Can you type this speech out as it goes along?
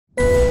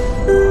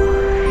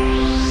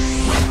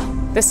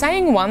The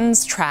saying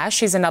one's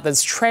trash is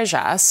another's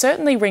treasure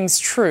certainly rings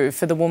true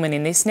for the woman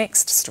in this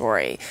next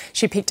story.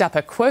 She picked up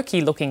a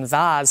quirky-looking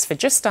vase for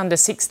just under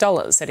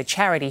 $6 at a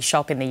charity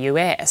shop in the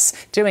US.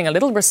 Doing a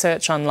little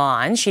research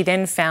online, she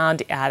then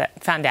found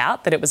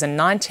out that it was a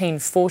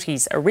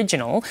 1940s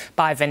original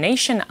by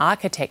Venetian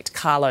architect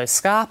Carlo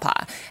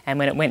Scarpa, and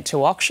when it went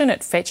to auction,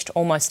 it fetched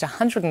almost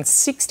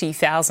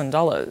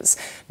 $160,000.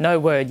 No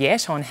word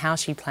yet on how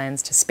she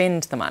plans to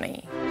spend the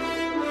money.